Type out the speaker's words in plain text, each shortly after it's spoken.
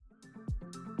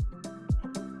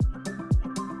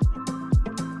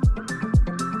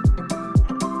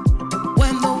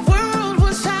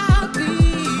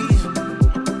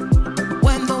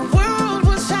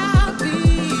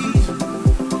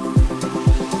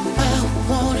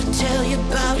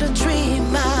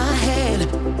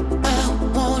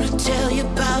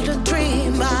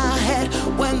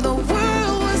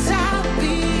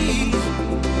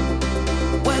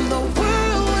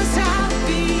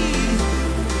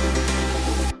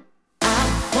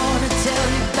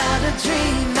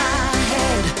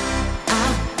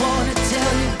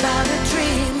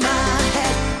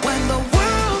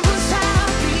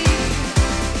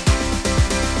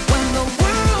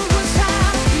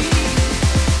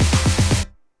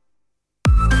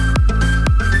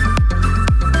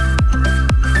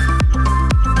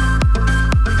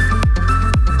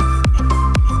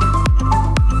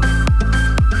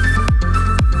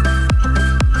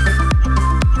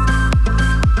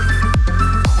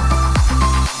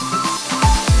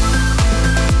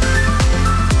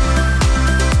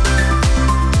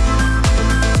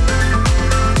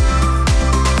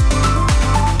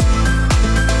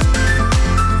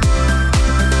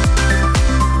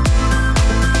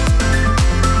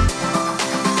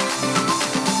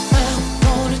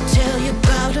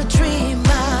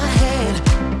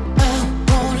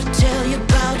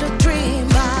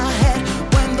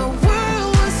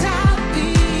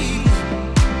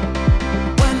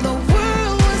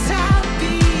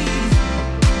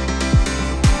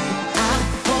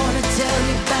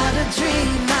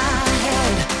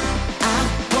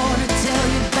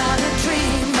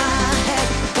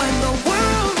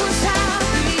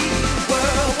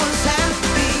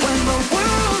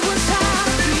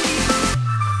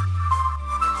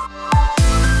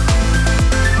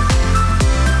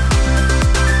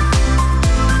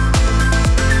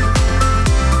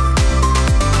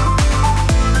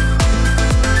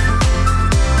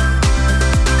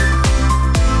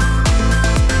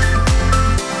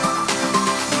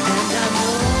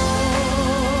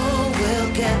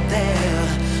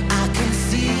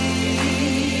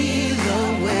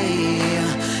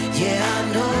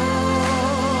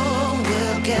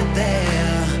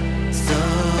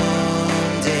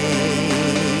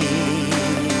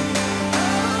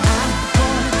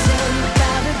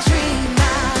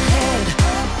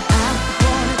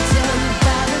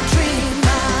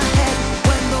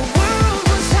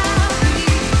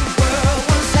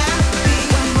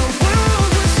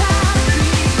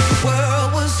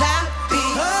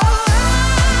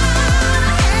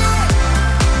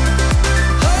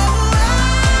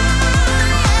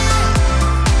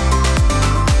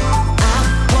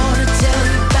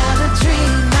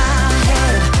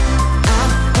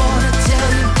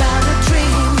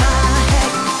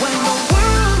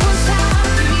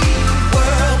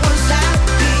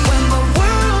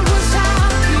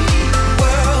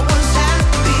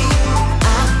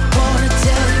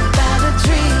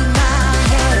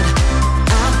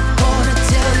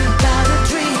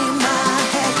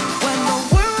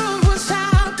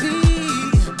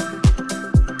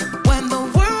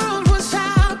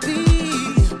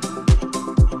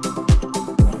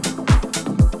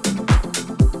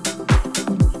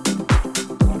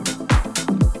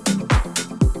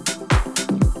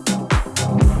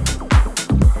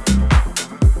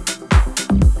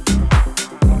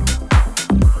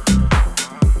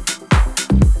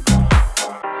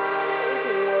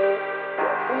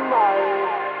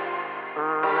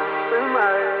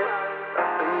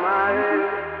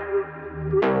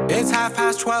It's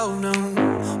 12:30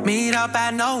 noon. Meet up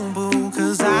at Nobu,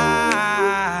 'cause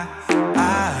I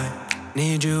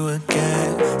need you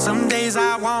again. Some days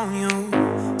I want you,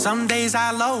 some days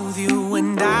I loathe you,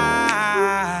 and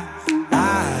I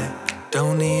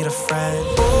don't need a friend.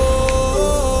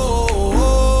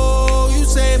 Oh, you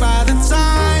say by the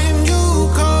time you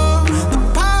come, the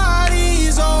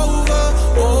party's over.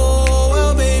 Oh,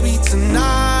 well, baby,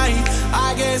 tonight,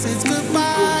 I guess it's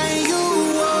goodbye. You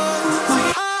won. My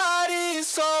heart is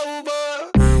sober.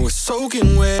 We're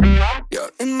soaking wet.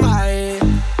 You're in my head.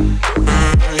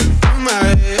 In my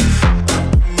head.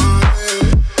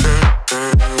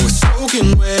 We're soaking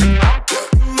wet. You're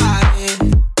in my head.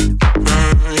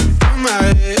 In my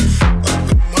head.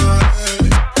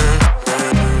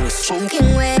 We're soaking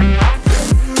wet. In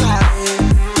my head.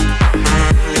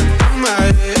 In my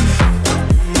head.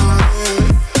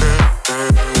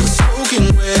 We're soaking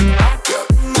wet. You're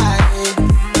in my head.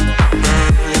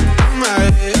 In my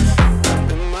head.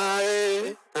 In my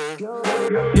head.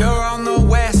 You're on the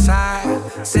west side,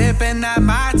 sipping that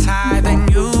Mai Tai, then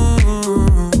you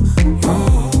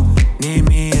need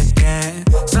me again.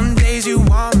 Some days you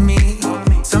want me,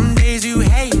 some days you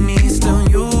hate me, still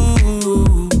you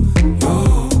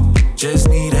just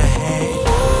need a hand.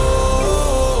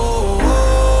 Oh,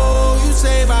 you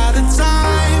say by the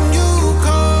time you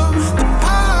come, the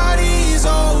party's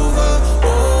over.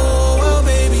 Oh, well,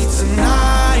 baby,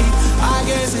 tonight, I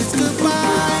guess it's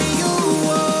goodbye. You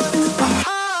won. My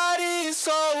heart is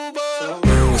sober.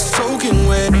 We're soaking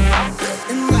wet.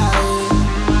 In my head.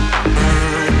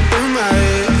 In my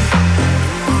head.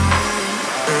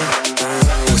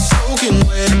 We're soaking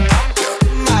wet.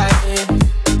 In my head.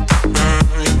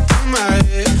 In my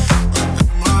head.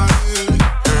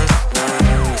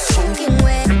 We're soaking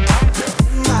wet. In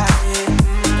my head.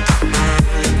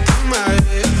 In my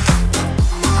head.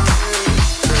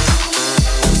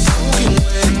 We're soaking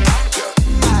wet.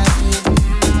 In my head.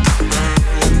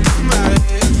 In my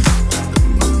head.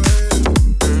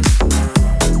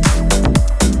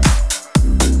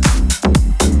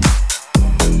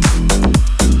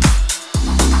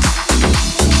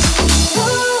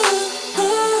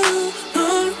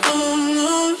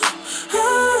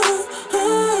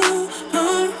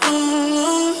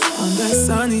 On that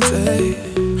sunny day,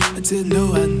 I didn't know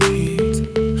I need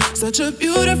such a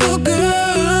beautiful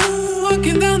girl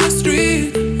walking down the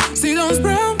street. See those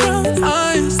brown, brown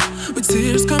eyes with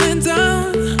tears coming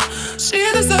down. She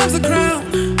deserves a crown,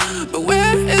 but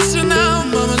where is she now?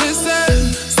 Mama,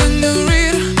 listen,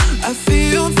 senorita, I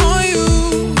feel for you.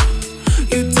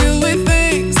 You deal with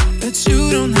things that you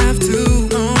don't have to.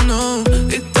 No, no,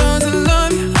 it doesn't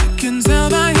love you. I can tell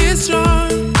by his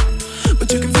charm. But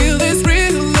you can feel this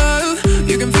real love.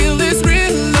 You can feel this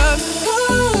real love.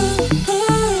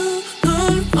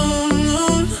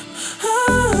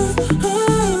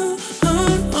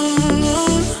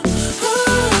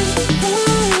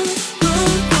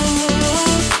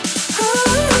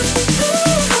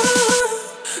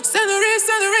 Senorita,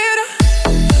 senorita,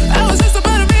 I was just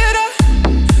about to meet her.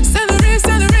 Senorita,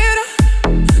 senorita,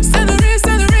 senorita,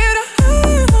 senorita.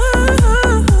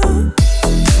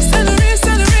 Senorita,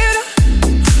 senorita,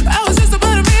 I was just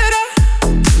about to meet her.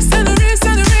 Senorita,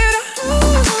 senorita.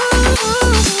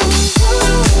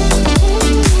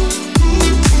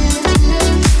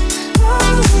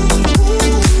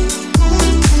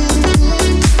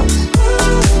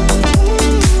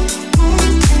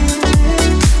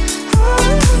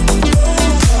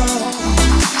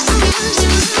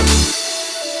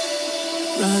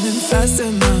 Running fast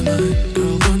in my mind,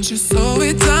 girl, don't you slow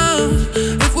it down.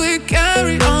 If we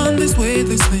carry on this way,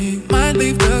 this thing might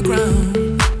leave the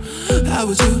ground. How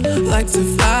would you like to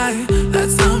fly?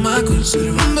 That's how my good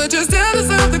should run, but you still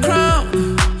deserve the crown.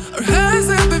 Or has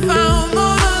it been found?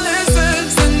 Mama, listen,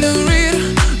 senorita,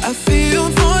 I feel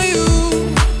for you.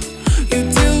 You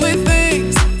deal with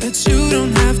things that you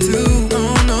don't have to. No,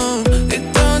 no, it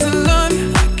doesn't love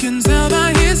you. I can tell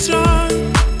by his charm.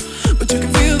 But you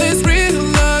can feel this real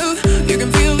love. You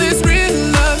can feel this real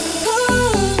love.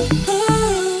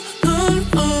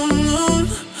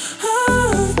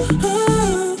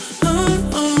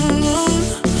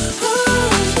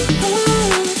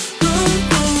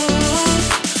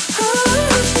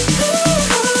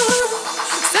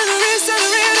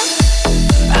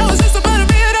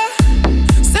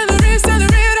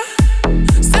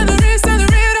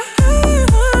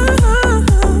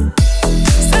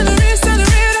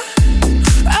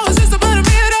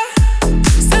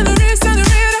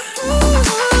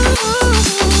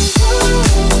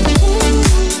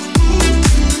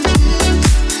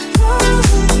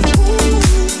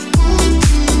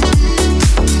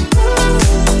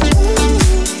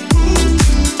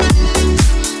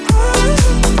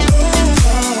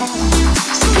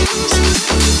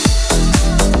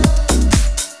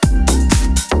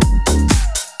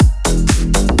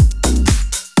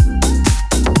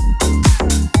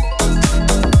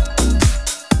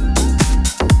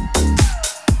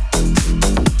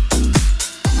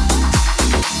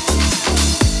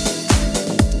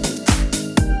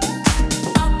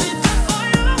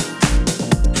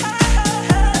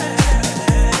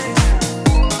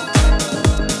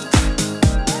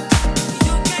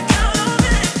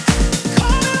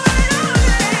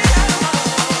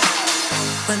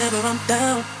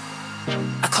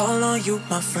 I call on you,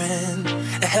 my friend,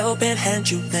 a helping hand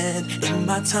you lend in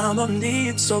my time of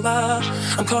need. So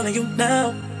I'm calling you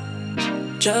now,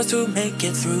 just to make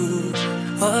it through.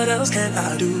 What else can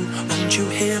I do? Won't you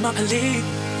hear my plea?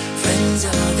 Friends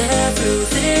are there through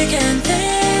thick and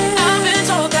thin. I've been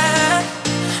told that,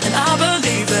 and I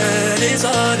believe that it's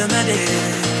automatic.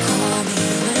 Call me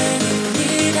when you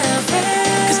need a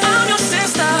friend, 'cause I'm your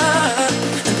sister,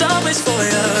 and always for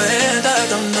you, and I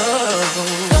don't know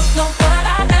what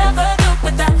I ever do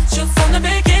without you from the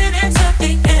beginning to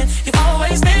the end. You've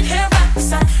always been here right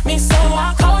beside me, so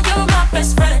I call you my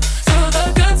best friend. Through the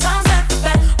good times and the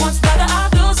bad ones, whether I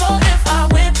lose or if I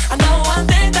win, I know one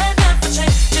thing that never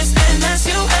changes, and that's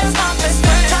you as my best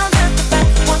friend. Times and the bad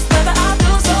ones, whether I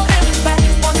lose or if I bad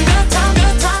ones, good times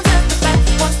and the bad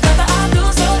ones, whether I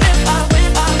lose or if I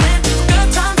win, I win. Good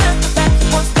times and the bad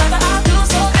ones, whether I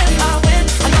lose or if I win,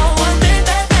 I know one thing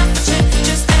that never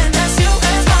changes, and that's you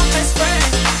as my best friend.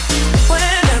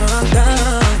 Whenever I'm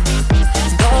down,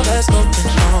 and all that's going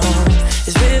on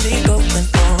is really going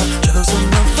on. Just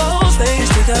enough those days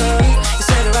together, you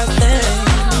say the right thing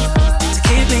to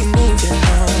keep me moving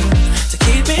on, to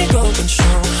keep me going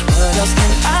strong. What else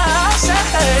can I say?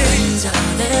 Friends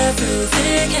are there through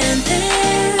thick and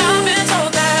thin. I've been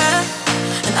told that,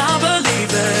 and I believe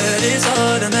that it's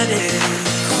automatic.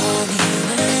 Call me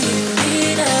when you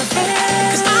need a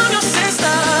friend, 'cause I'm your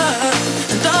sister,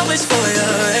 and always for you,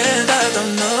 and I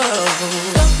don't know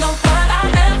what I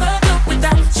ever do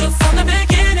without you from the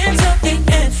beginning to the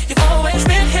end. You've always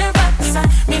been here right beside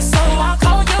me, so I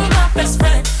call you my best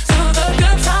friend. Through the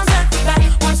good times and the bad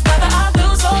ones, whether I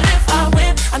lose or if I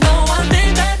win, I know one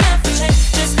thing that never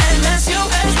changes, and that's you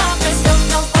as my best friend. Don't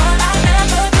know what I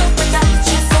ever do without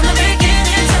you from the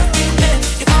beginning to the end.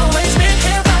 You've always been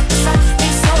here right beside me,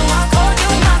 so I call you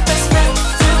my best friend.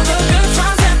 Through the good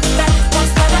times and the bad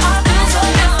ones, whether I lose or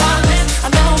if I win, I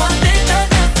know one thing that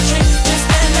never changes,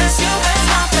 and that's you as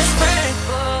my best friend.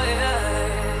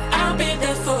 I'll be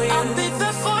there for you. I'll be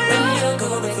there for you when you're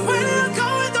going through.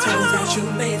 Times that you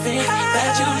may think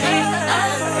that you need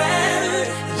a friend,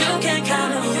 you can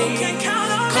count on me.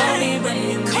 Call me when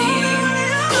you need.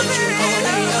 Won't you hold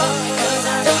me up? 'Cause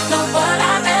I don't know what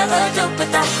I'd ever do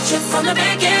without you from the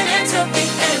beginning to the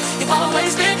end. You've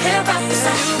always been here right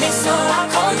beside me, so I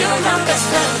call you my best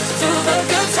friend. Through the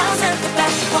good times and the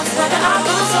bad ones, whether I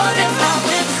lose or if I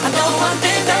win, I know one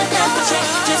thing that never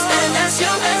changes, and that's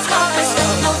you as my best friend.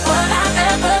 Don't know what I'd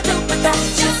ever do without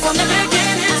you from the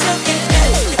beginning to the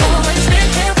end. You've always been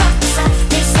here right beside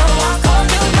me, so I call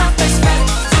you my best friend.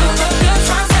 Through the good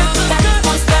times and the bad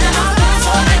ones, whether I lose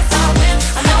or if I win,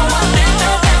 I know one thing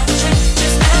that never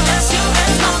changes, and that's you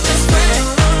as my best friend.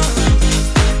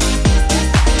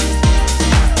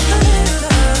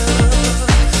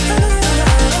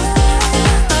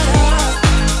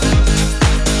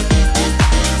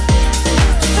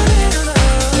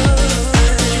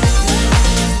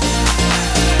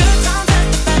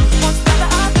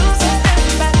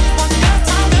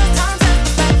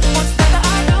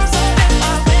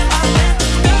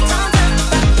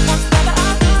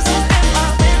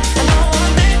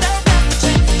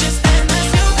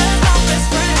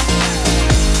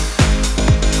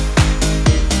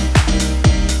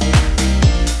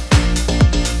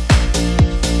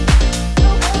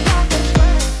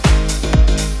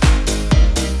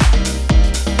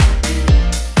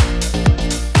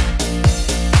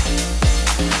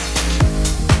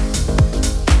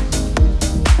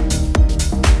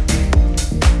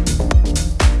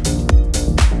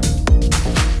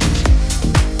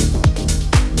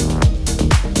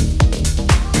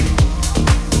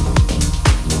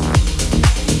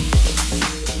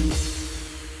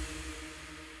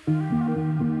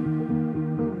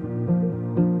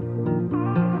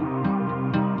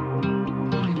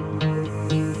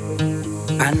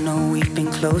 I know we've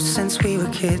been close since we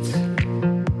were kids,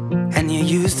 and you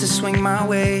used to swing my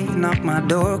way, knock my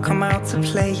door, come out to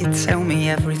play. You tell me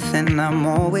everything, I'm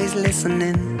always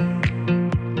listening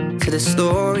to the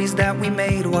stories that we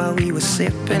made while we were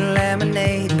sipping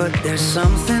lemonade. But there's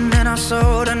something in our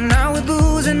soul, and now we're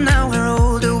boozing, now we're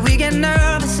older. We get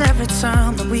nervous every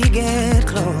time that we get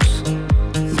close,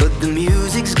 but the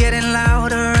music's getting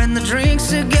louder and the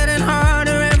drinks are getting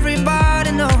harder.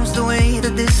 Everybody knows the way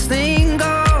that this thing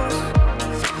goes.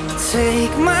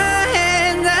 Take my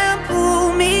hand and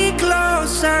pull me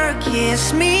closer,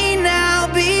 kiss me now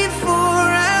before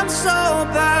I'm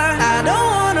sober. I don't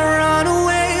wanna run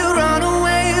away, run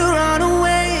away, run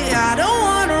away. I don't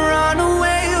wanna run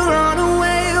away, run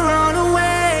away, run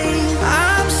away.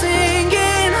 I'm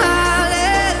singing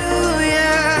hallelujah.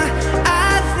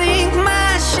 I think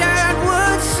my shirt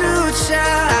would suit ya.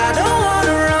 I don't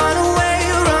wanna run away,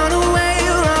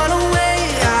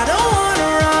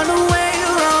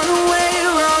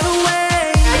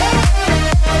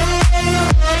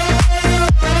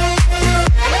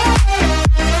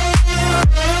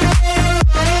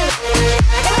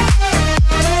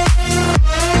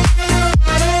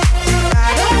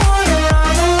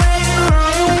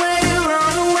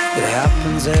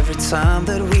 every time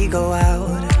that we go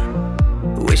out.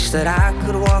 Wish that I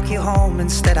could walk you home.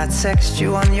 Instead I text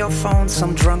you on your phone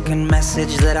some drunken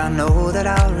message that I know that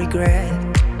I'll regret.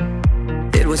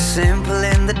 It was simple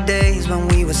in the days when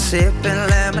we were sipping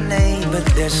lemonade, but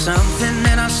there's something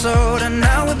in our soul, and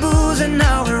now we're boozing,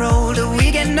 now we're older.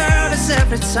 We get nervous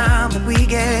every time that we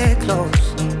get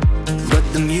close, but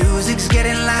the music's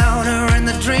getting louder and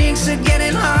the drinks are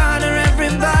getting harder.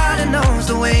 Everybody knows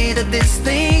the way that this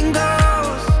thing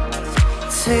goes.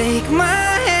 Take my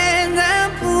hand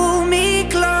and pull me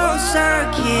closer.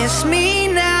 Kiss me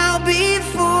now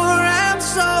before I'm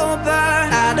sober.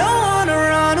 I don't wanna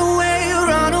run away,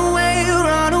 run away,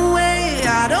 run away.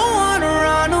 I don't wanna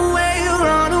run away,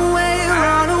 run away,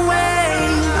 run away.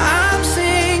 I'm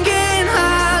singing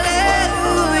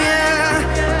hallelujah.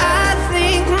 I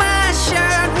think my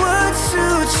shirt would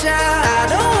suit ya. I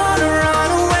don't wanna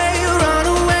run away, run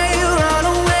away, run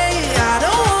away. I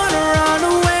don't wanna run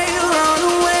away, run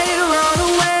away, run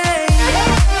away.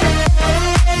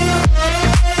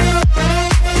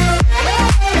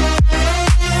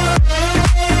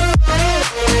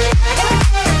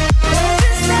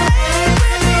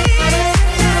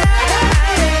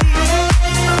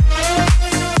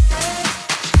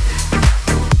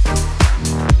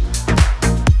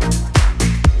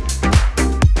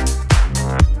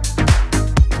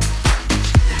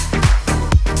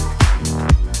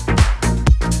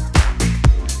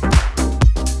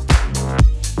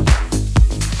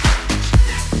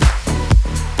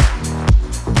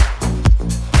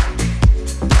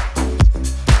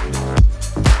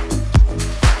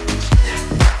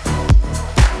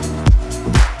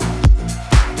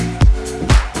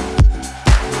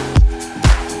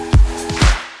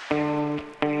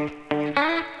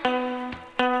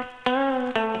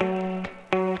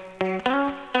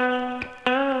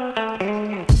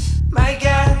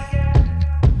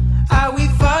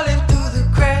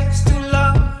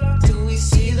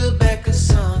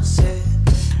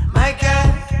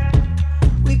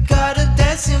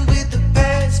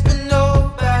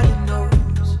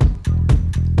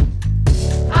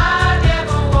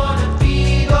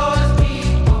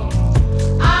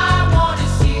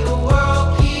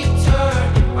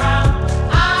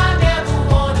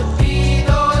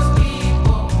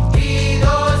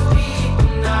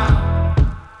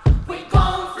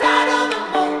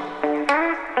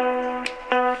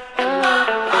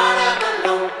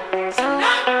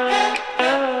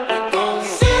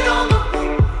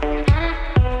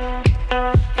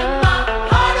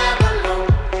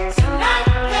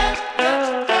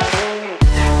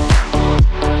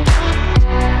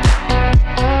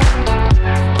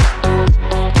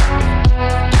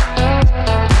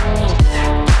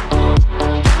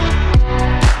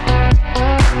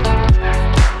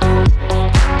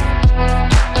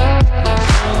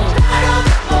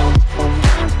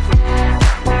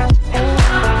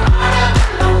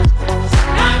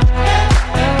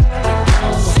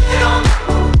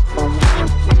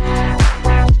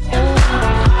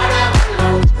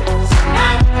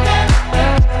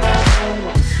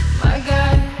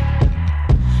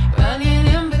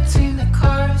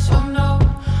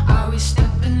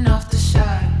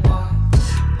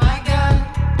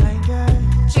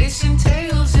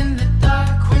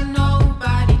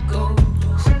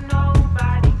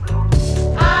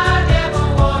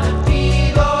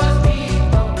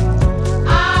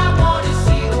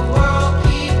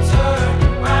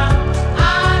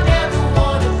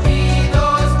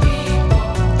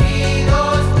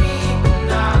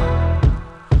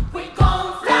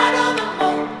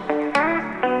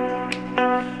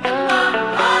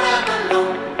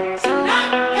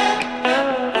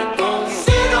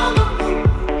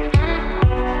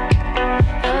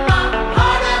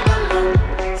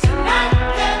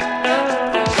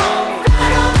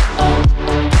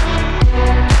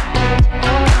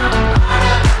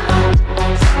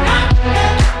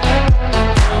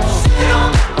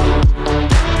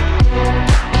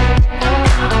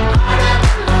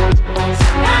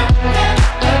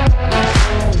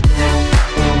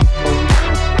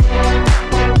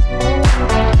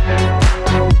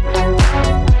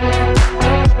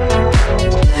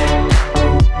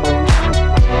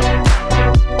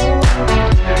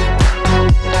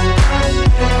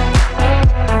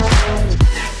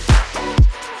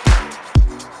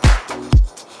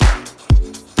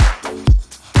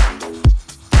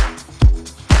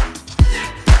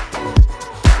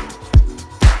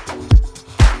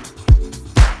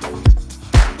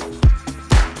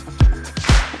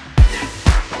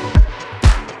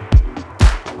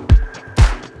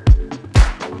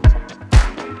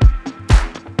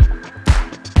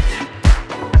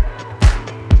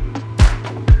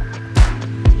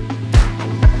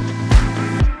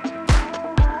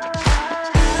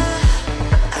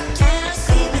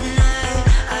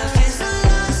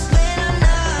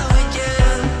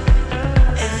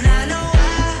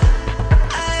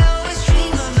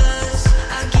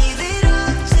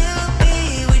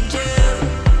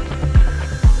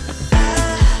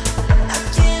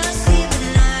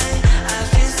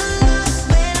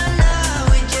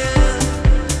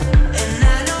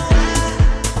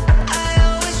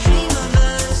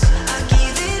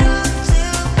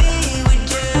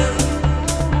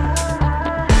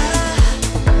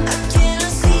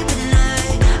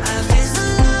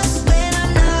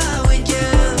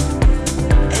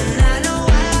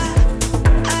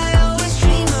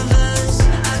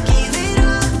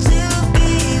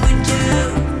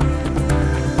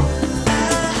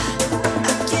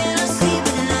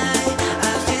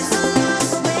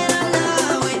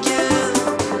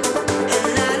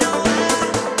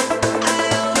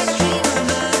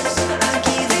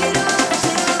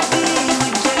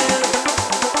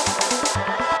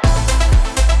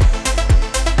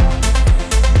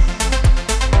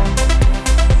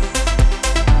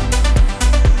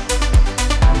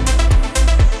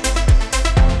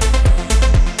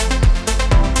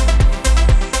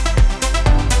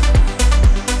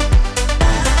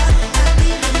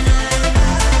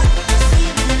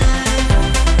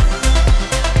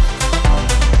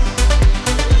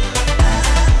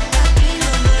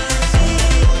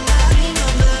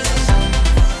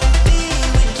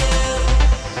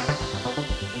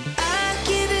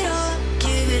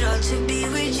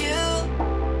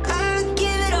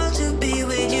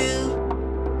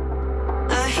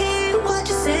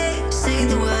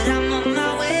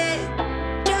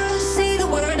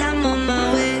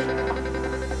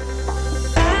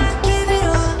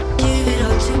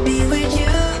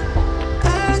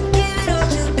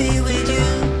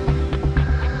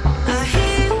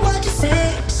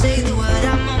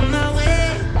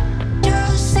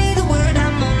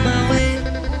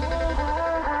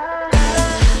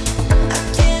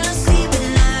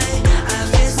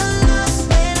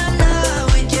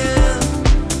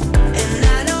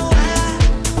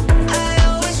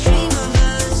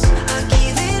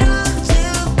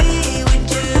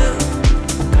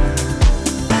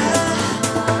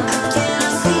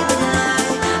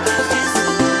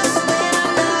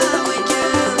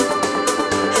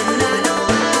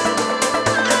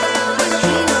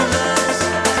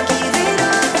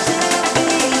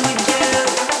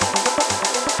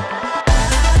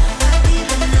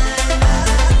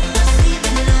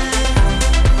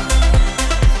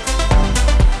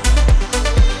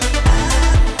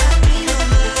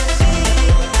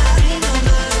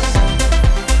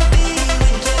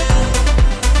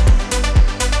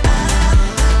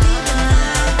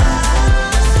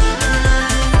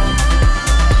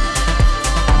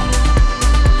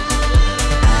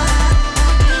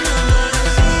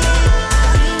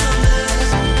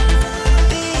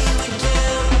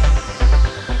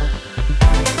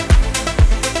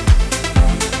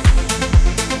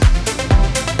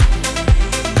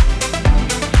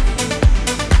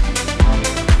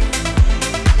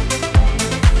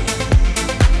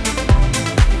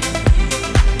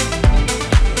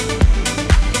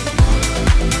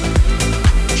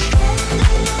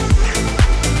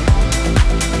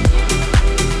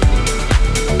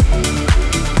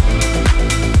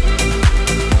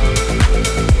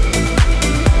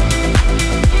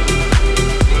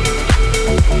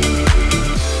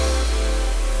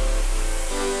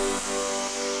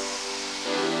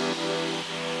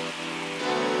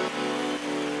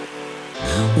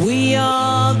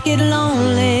 get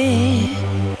lonely,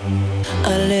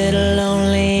 a little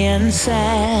lonely and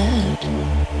sad.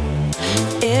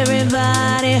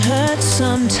 Everybody hurts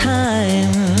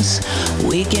sometimes,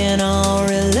 we can all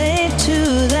relate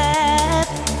to that.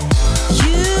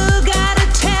 You gotta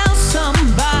tell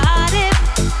somebody,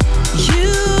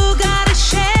 you gotta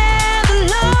share the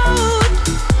load.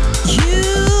 You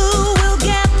will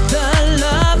get the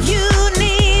love you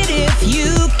need if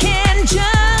you can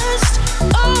just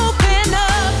open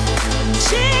up.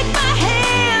 Take my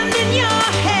hand in your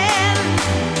hand,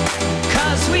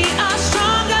 'cause we are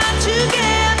stronger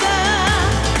together.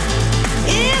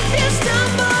 If you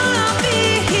stumble, I'll be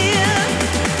here,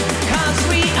 'cause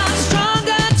we are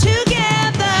stronger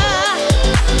together.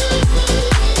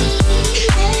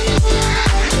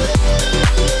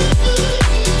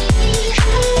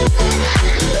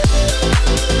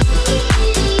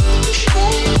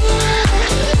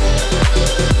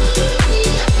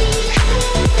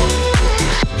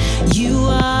 You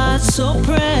are so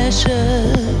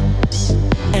precious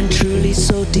and truly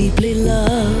so deeply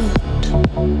loved.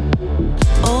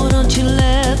 Oh, don't you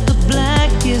let the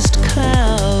blackest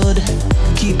cloud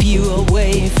keep you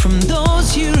away from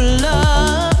those you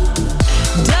love.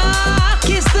 Dark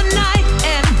is the night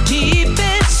and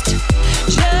deepest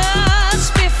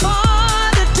just before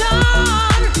the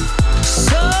dawn.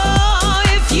 So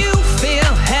if you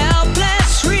feel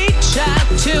helpless, reach out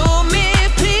to me,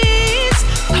 please.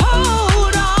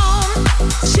 Hold on,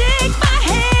 take my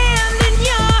hand in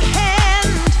your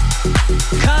hand,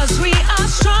 'cause we are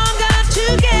stronger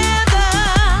together.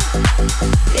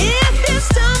 If you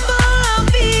stumble, I'll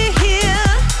be here,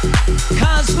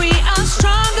 'cause we are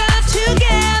stronger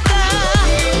together.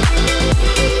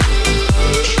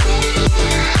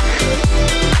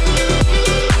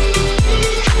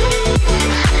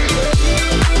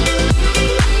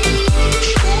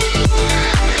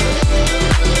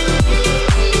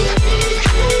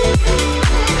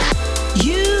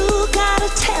 You gotta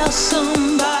tell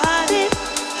somebody,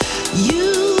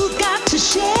 you got to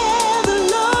share the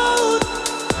load.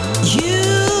 You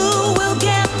will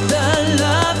get the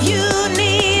love you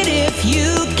need if you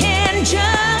can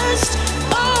just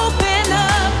open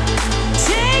up.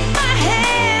 Take my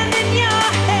hand in your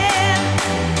hand,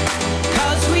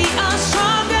 'cause we are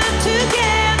stronger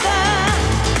together.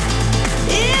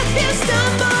 If you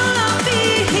stumble, I'll be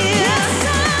here,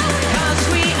 'cause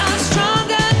we are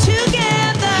stronger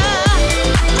together.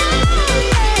 Oh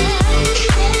yeah,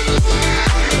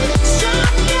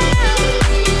 stronger,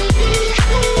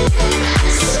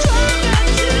 stronger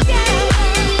together.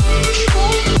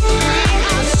 We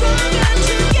are stronger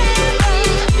together.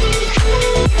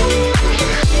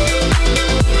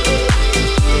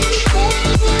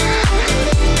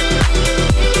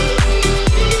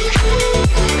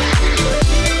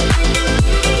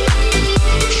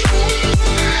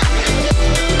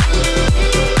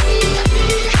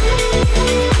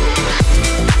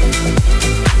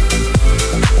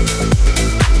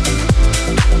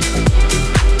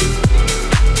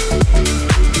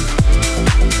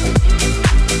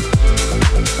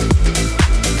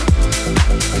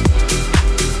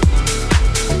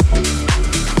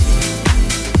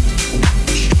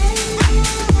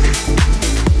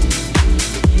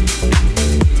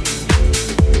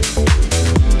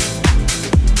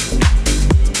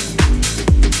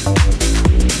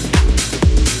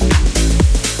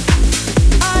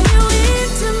 Are you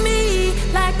into me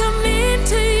like I'm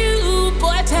into you?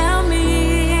 Boy, tell me.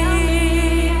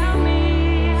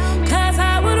 'Cause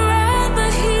I would rather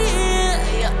hear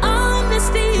your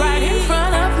honesty right in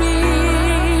front of me.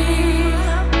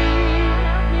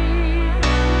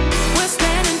 We're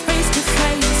standing face to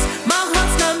face. My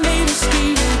heart's not made of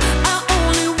steel. I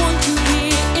only want to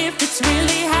hear if it's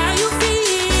really how you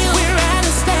feel. We're at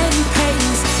a steady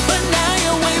pace, but now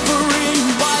you're wavering.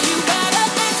 Why you gotta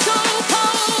act so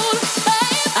cold,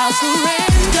 babe? I'll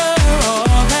surrender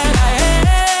all that I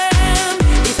am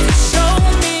if you show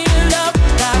me love.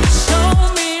 Gotta show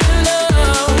me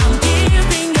love. I'm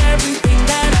giving everything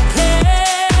that I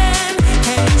can.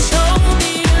 Can you show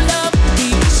me love?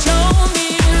 Please show me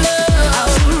love.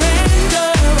 I'll surrender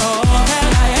all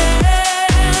that I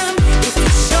am if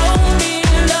you show me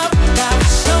love. Gotta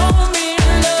show me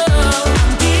love.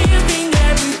 I'm giving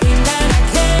everything that I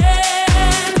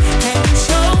can. Can you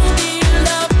show me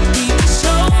love? Please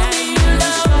show me love.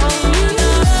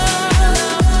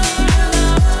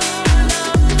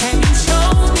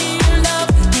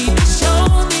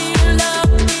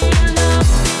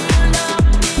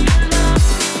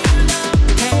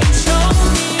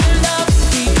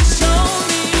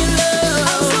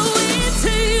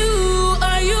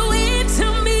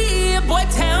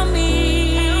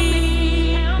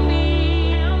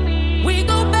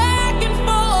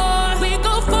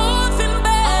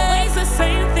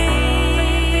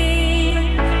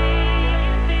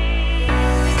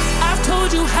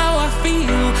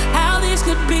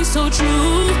 be so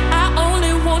true. I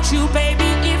only want you, baby,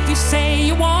 if you say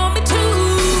you want me to.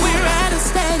 We're at a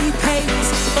steady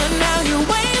pace, but now you're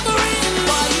wavering.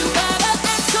 Why you gotta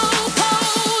act so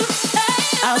cold?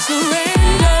 Hey, I'll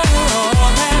surrender all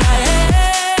that I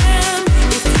am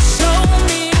if you show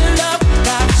me love.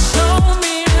 Gotta show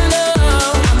me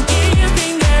love. I'm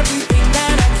giving everything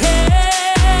that I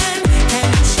can. Can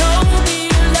you show me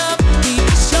love?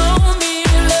 Please show me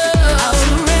love. I'll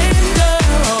surrender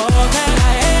all that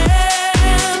I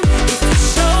am if you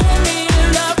show me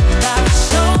love. Gotta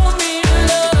show me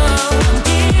love. I'm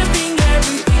giving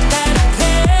everything that I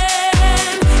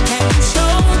can. Can you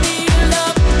show me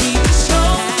love? Please show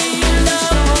me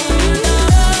love.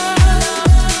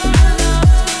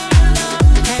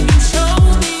 Can you show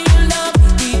me love?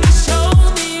 Please show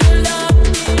me love.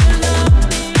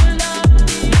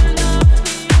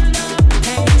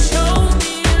 Can you show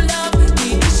me love?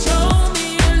 Please show me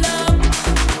love.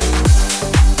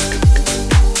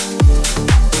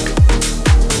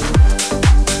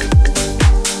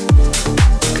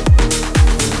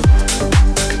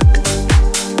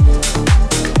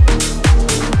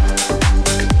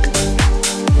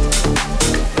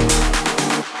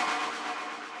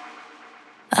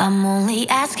 I'm only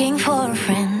asking for a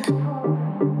friend.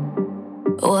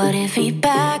 What if he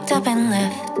backed up and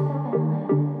left?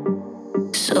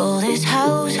 Sold his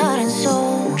house, heart and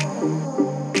soul,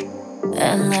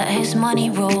 and let his money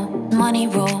roll, money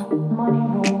roll.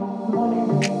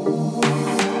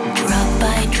 Drop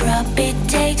by drop, it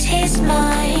takes his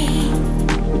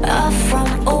mind off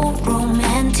from old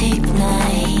romantic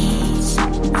nights.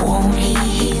 Won't he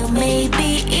heal,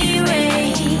 maybe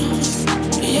erase?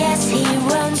 Yes, he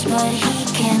runs, but he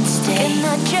can't stay. Can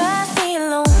I just be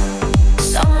alone,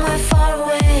 somewhere far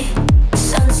away?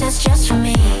 Sunsets just for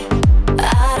me.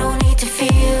 I don't need to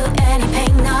feel any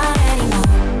pain, not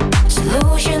anymore.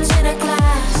 Solutions in a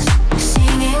glass,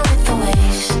 singing with the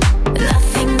waves.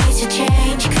 Nothing needs to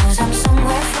change, 'cause I'm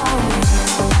somewhere far away.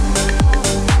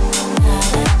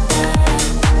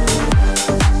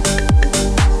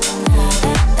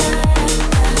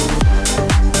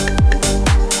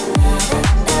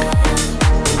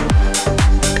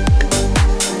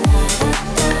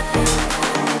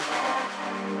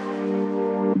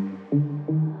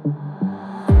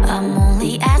 I'm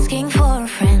only asking for a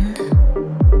friend.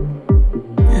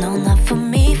 No, not for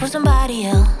me, for somebody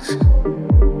else.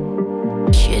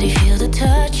 Should he feel the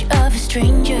touch of a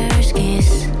stranger's kiss?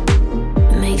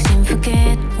 Makes him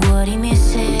forget what he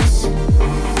misses.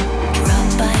 Drop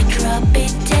by drop,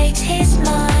 it takes his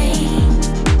mind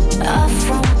off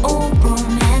from old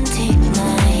romantic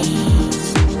nights.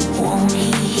 Won't he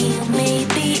heal,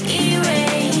 maybe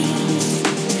erase?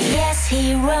 Yes, he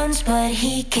runs, but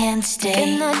he can't stay.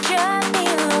 Can I just be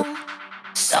alone,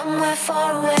 somewhere far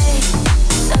away?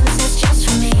 Sunsets just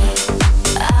for me.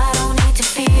 I don't need to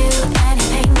feel any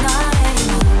pain, not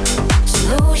anymore.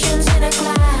 Solutions in a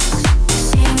glass,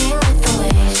 singing with the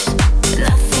waves.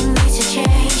 Nothing needs to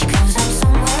change, 'cause I'm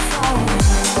somewhere far away.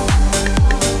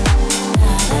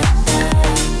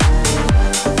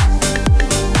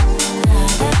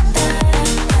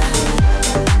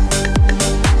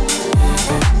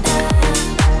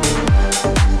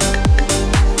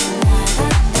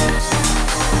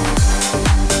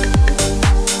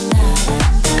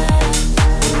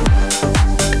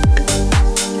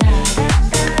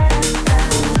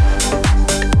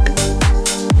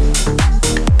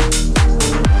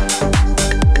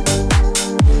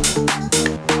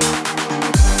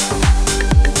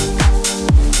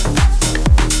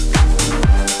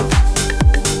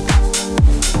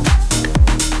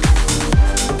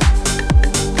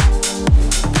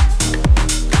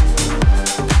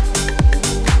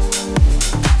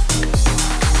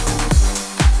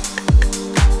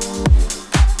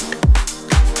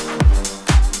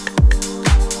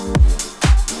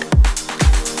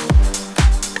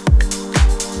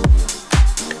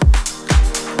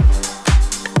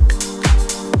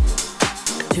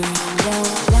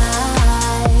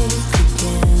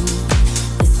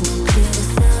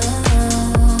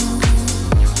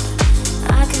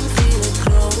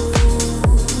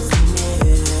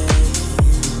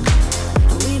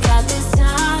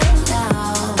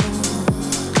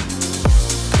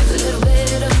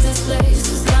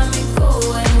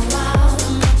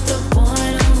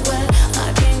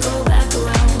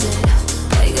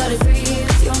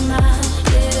 Your mind,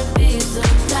 let it be so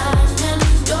diamond.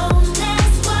 Don't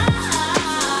ask why.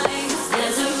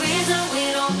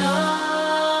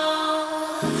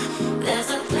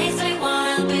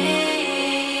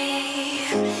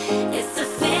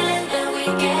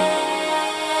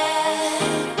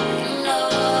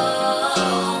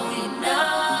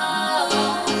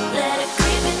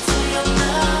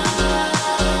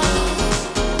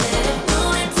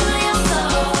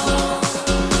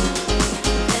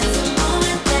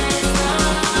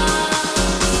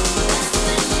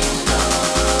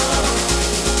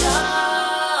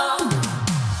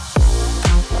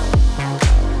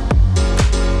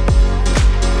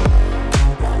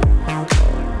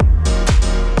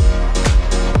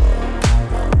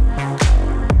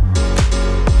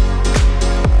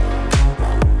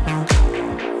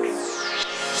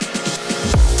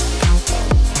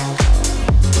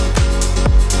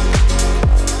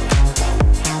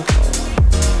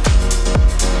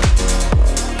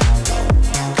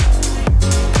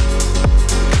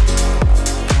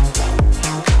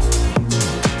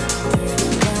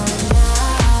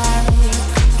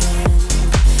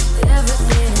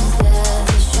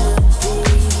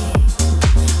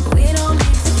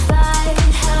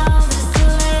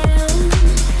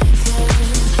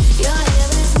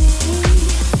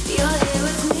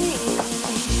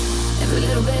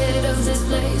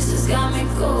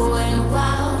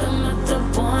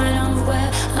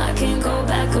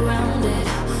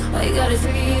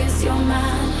 your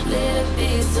mind, let it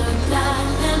be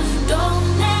sublime, and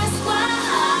don't ask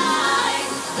why.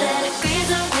 Let it be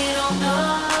so we don't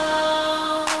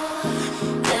know.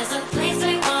 There's a place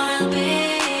we wanna be.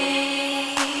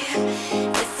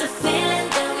 It's a feeling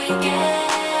that we get.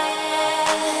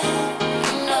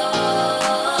 You know.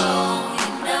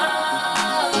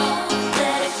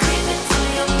 Let it creep into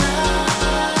your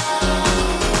blood.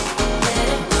 Let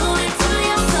it move into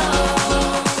your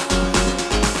soul.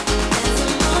 There's a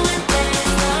moment that is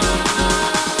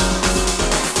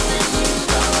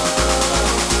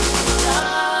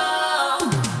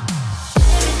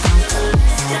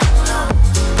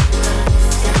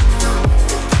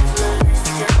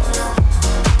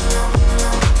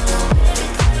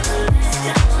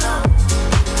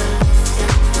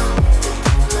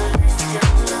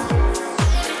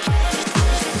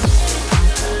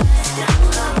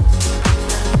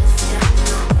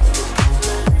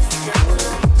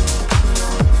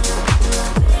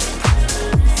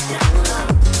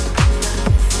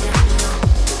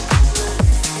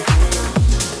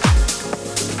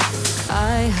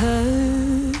I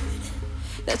heard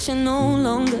that you're no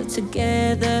longer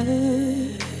together.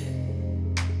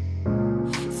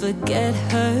 Forget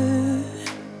her.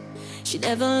 She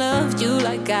never loved you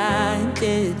like I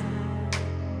did.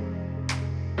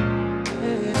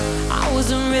 I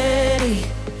wasn't ready,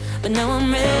 but now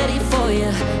I'm ready for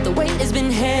you. The weight has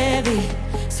been heavy.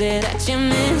 Say that you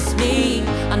miss me.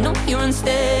 I know you're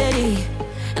unsteady,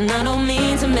 and I don't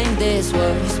mean to make this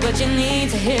worse, but you need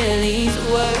to hear these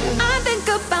words. I think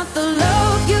about the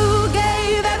love you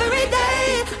gave every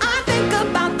day. I think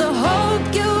about the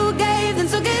hope you gave, then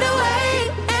took it away.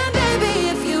 And baby,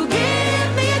 if you give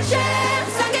me a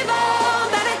chance, I'll give all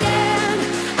that I can.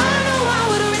 I know I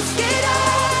would risk it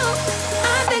all.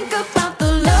 I think about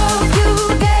the love you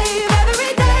gave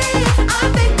every day. I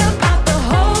think about the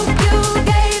hope you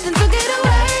gave, then took it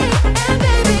away. And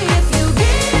baby, if you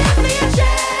give me a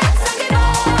chance, I'll give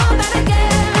all that I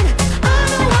can. I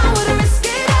know I would risk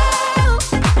it all.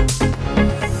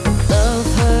 Love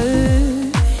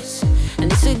hurts, and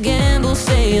it's a gamble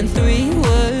saying 3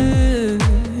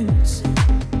 words.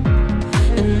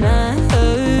 And I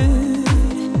heard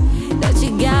that you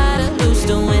gotta lose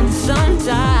to win sometimes.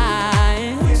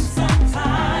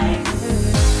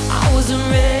 I wasn't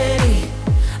ready,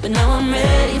 but now I'm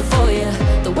ready for you.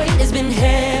 The weight has been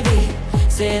heavy.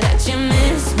 Say that you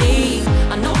miss me.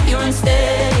 I know you're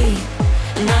unsteady,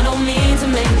 and I don't mean to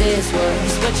make this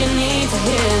worse, but you need to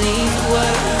hear these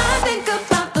words. I think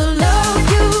about the love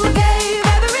you gave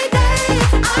every day.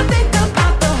 I think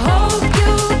about the hope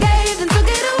you gave, then took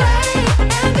it away.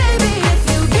 And baby, if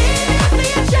you give me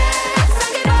a chance,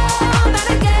 I'll give all that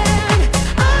I can.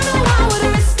 I know I would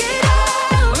risk it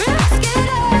all, risk it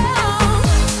all.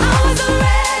 I wasn't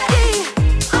ready,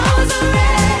 I wasn't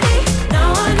ready. Now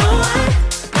I know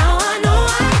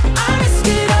I risk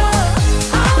it all.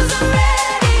 I wasn't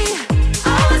ready,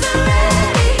 I wasn't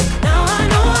ready. Now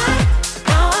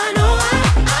I know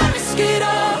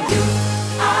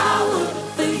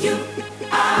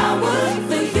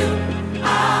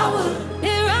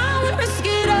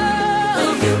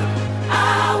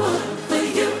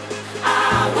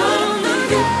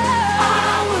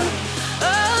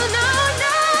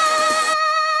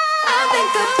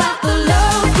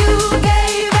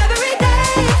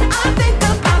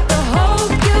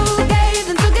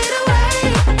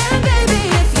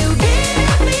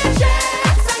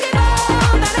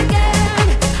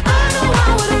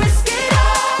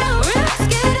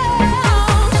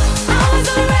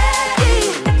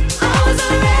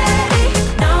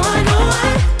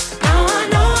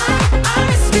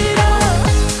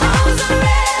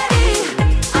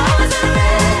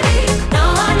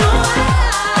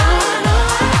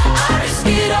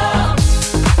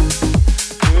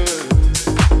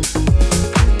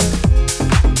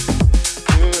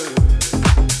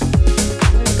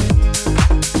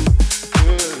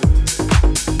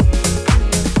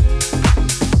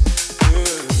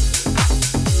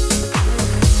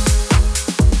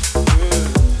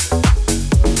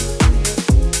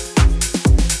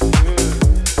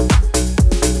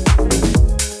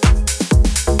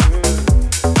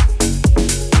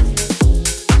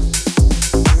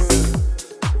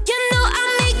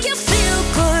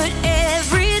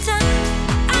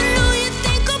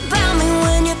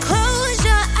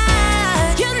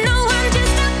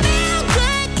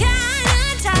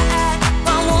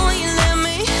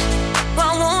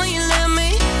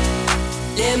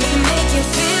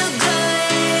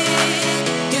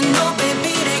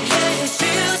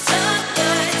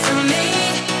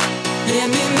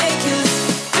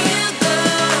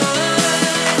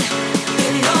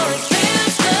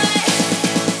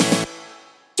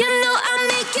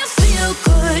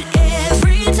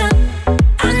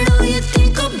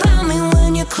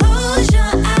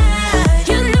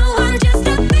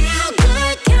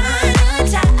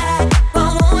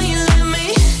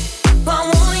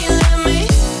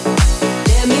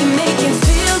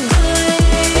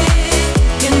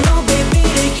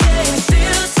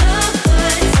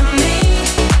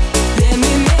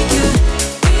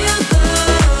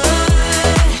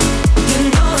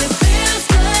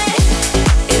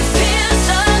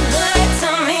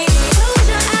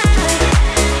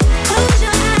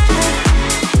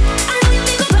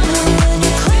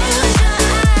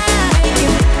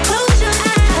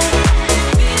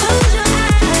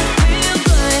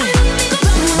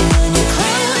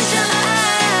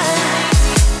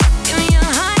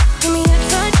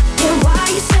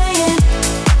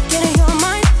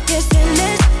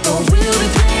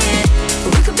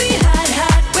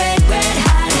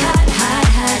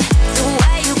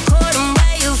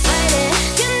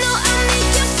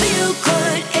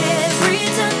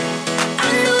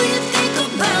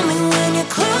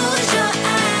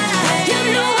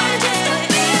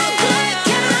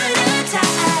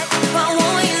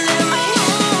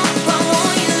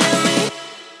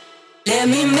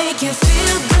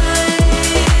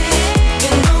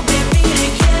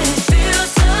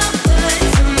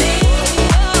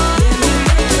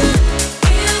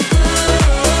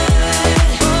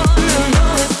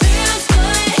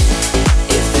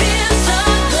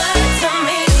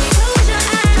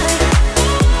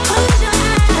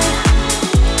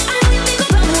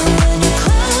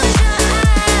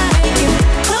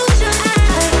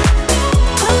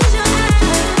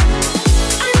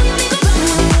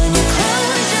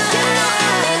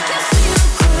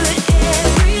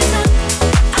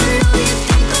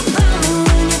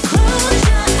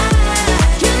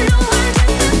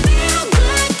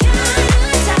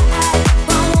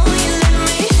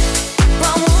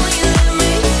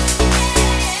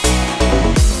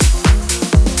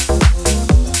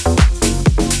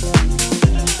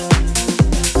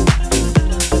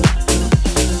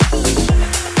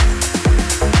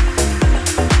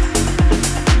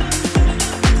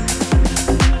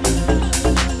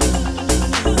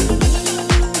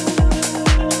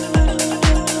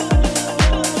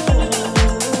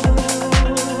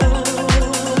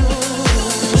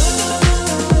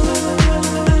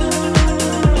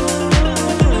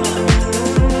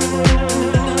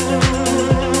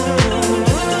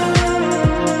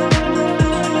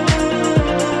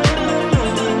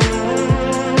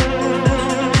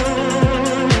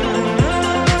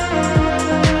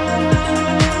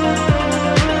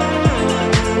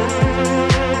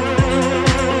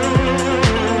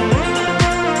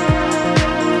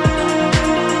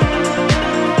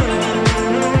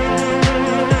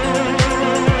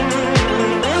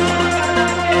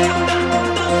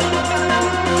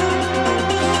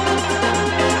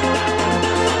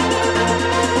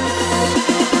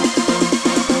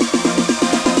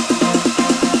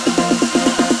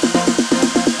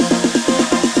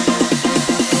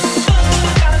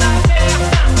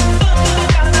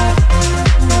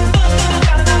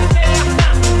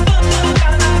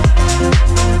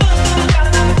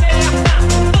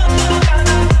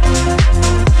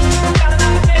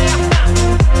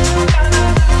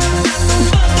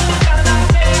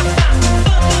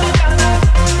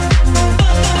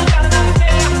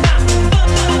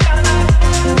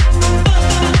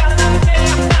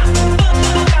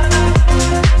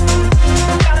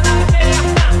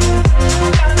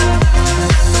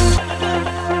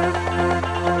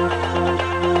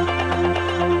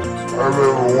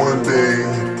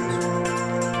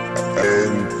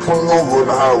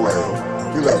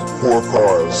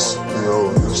just,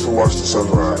 just to watch the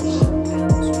sunrise.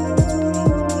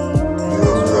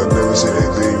 I've never seen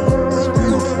anything as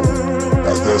beautiful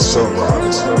as that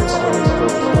sunrise.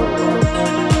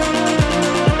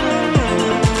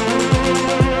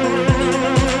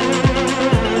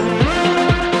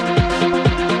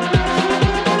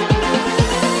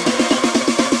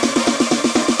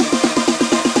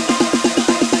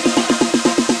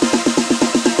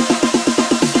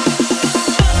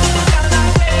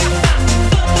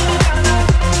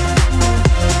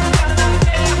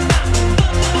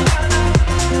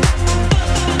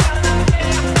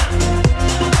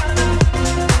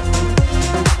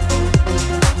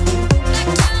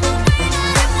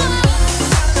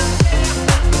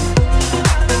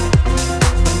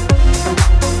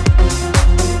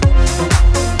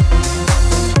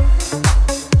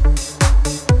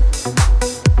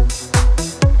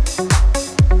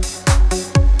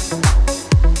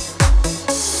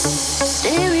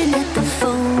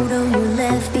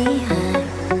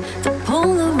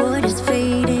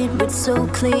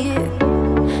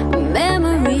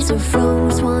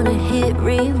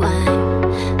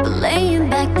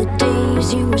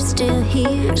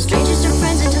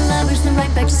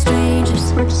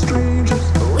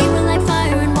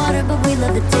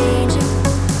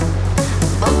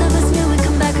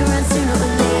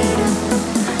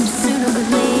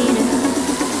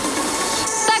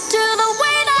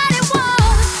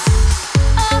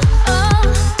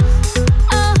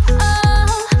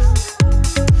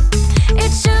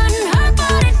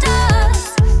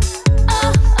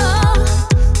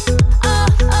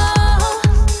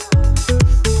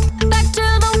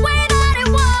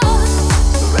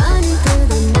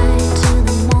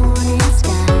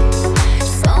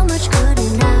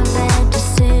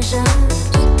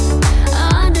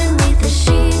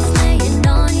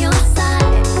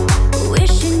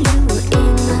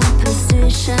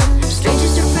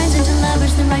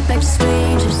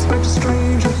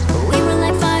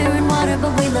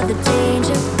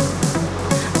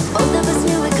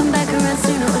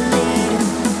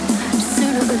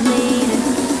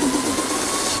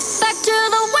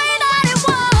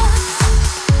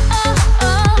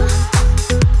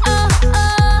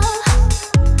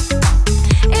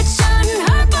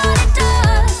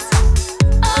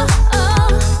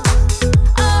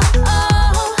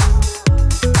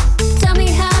 Tell me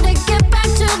how to get back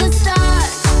to the start.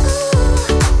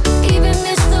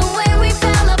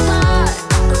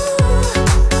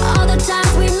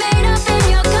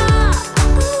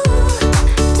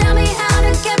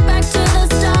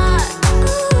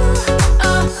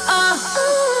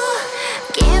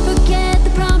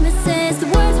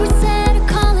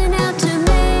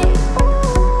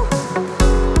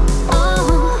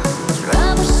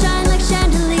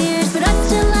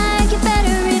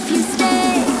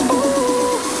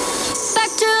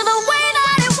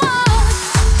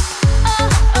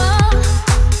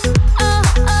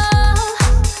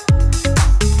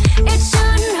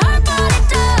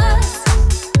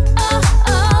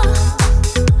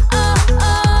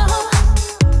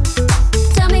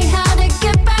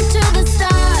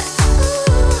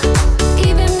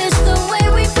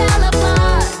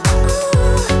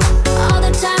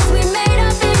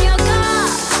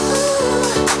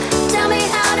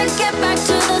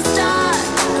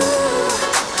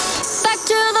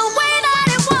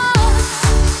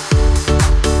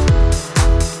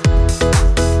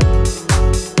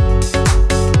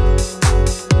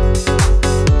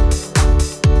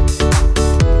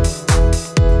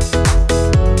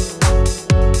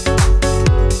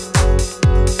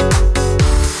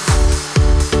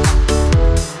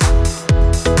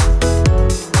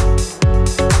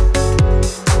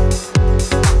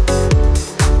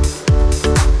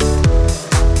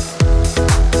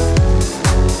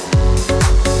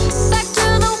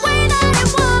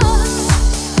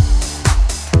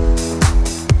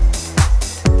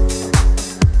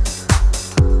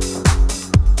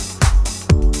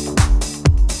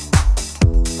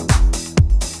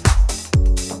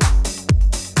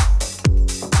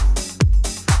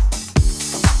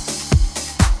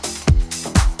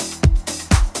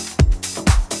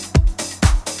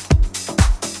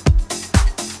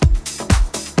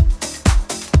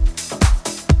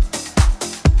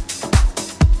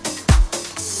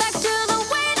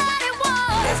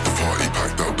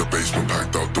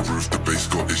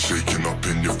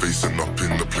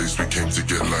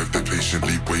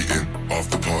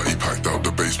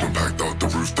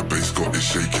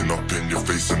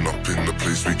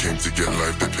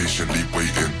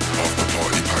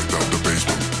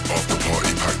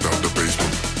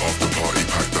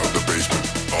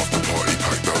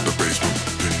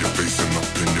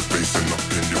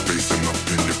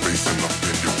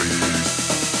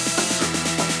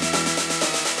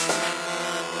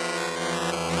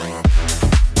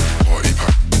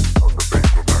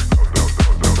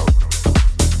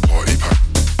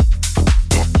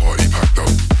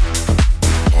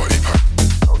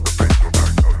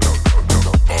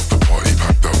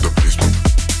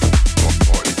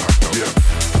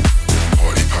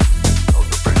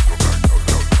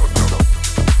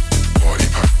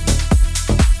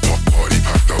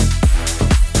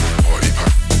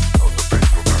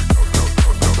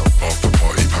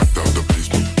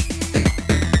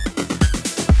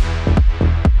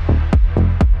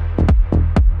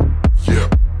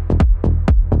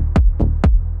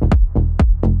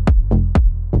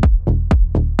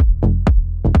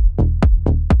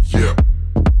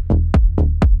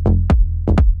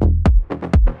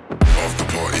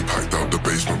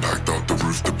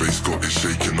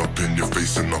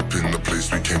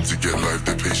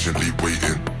 patiently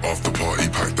waiting. After party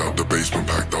packed out the basement,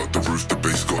 packed out the roof, the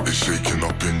bass got it shaking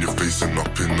up in your face and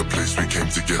up in the place we came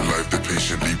to get live. They're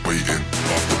patiently waiting.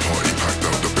 After party packed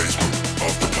out the basement.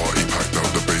 After party packed out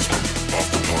the basement.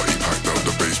 After party packed out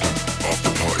the basement.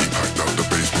 After party packed out the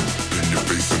basement. In your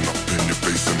face and up in your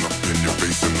face and up in your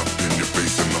face and up in your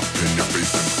face and up in your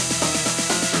face and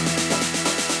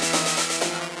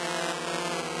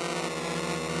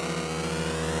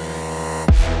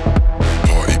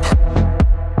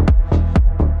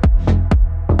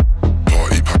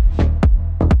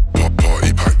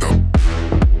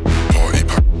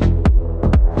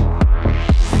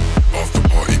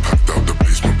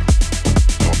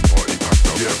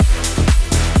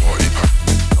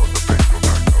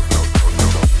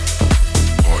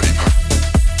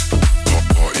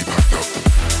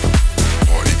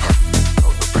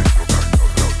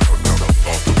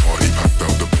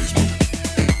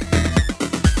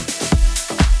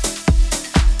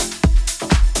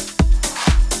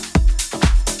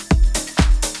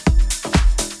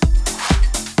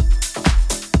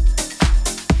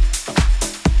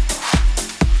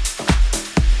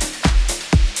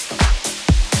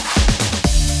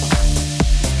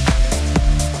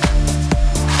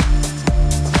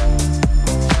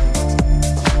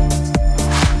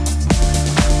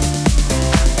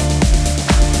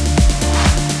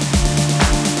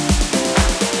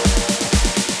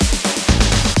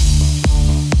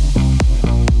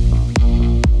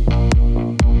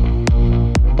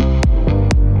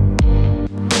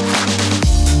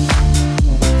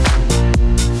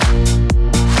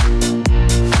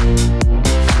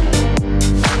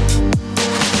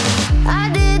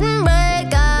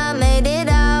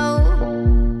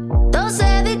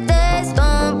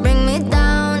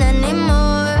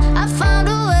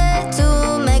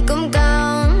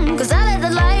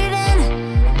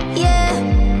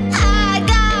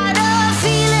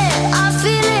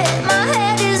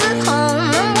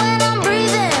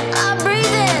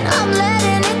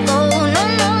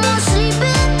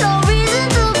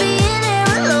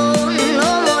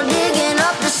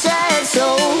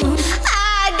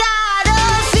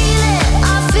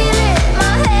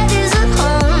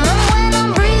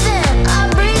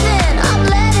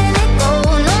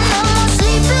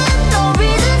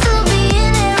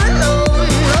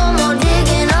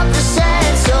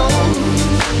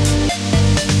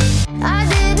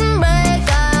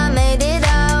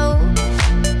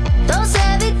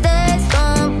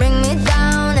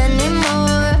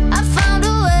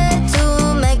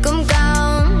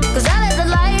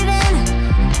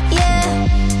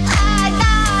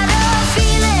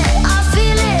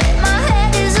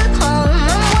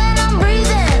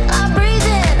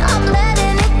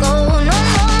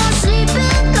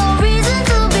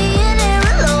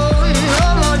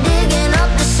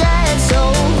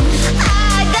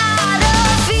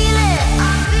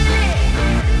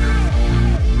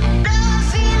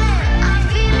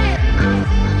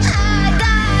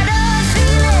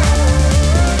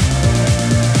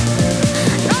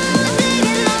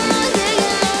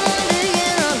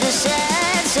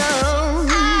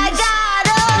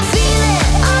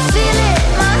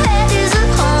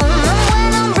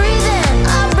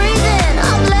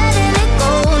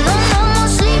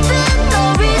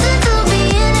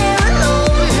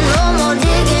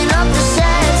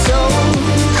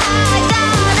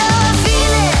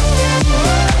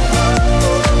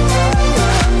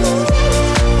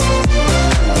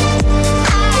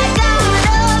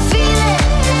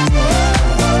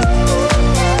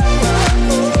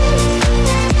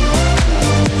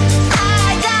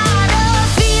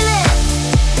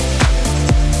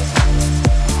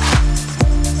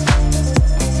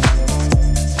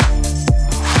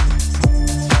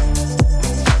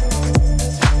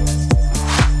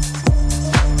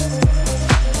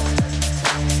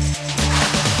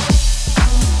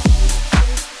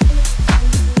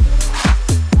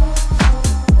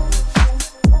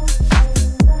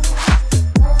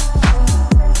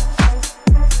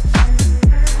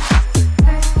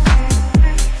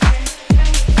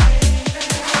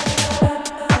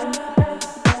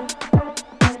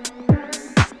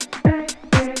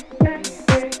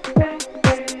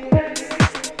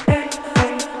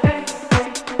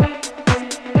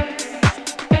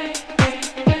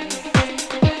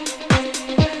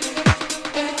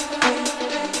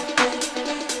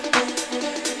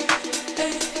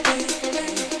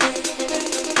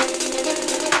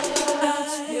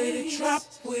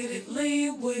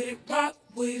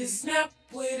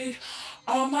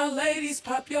All my ladies,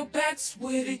 pop your backs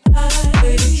with it.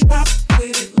 With it, drop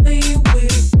with it, lean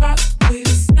with it, rock with it,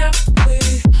 snap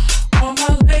with it. All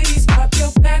my ladies, pop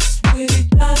your backs with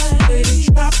it. With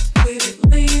it, drop with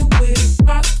it, lean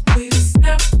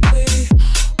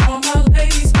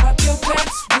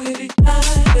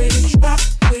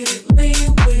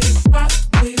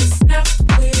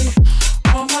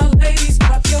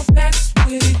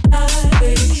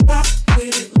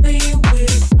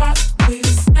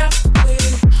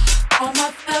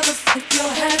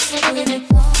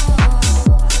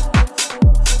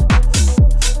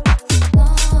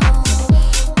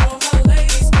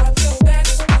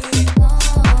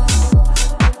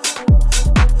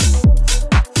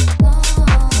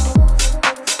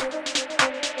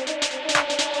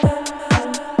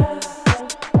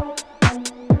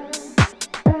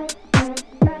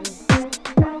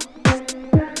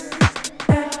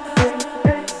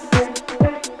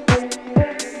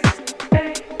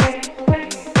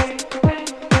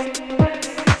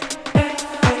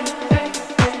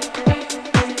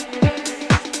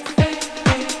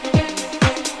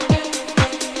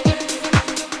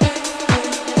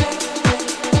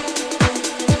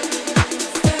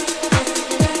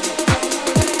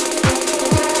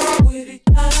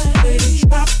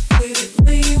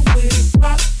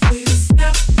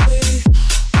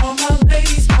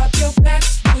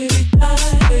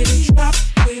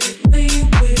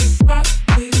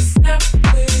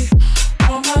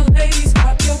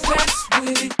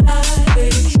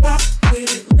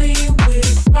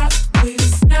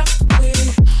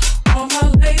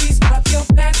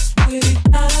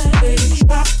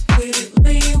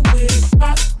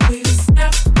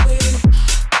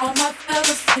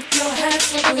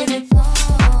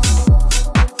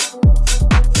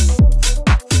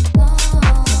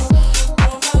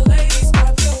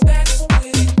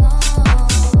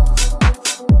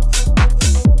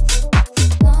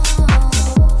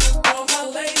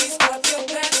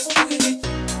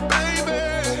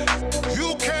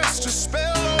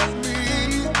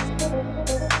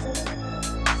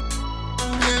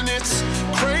it's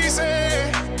crazy.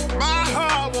 My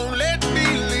heart won't let me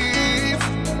leave.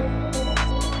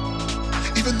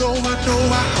 Even though I know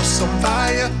our house on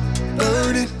fire,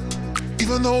 burning.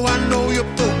 Even though I know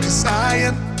you're broke as I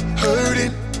am,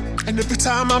 hurting. And every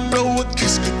time I blow a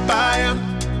kiss goodbye, I'm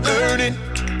learning.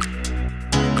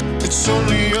 It's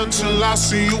only until I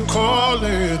see you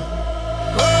calling.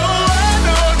 Oh,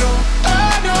 no, no,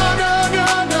 oh, no, no, no,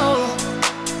 no.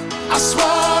 I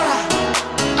swore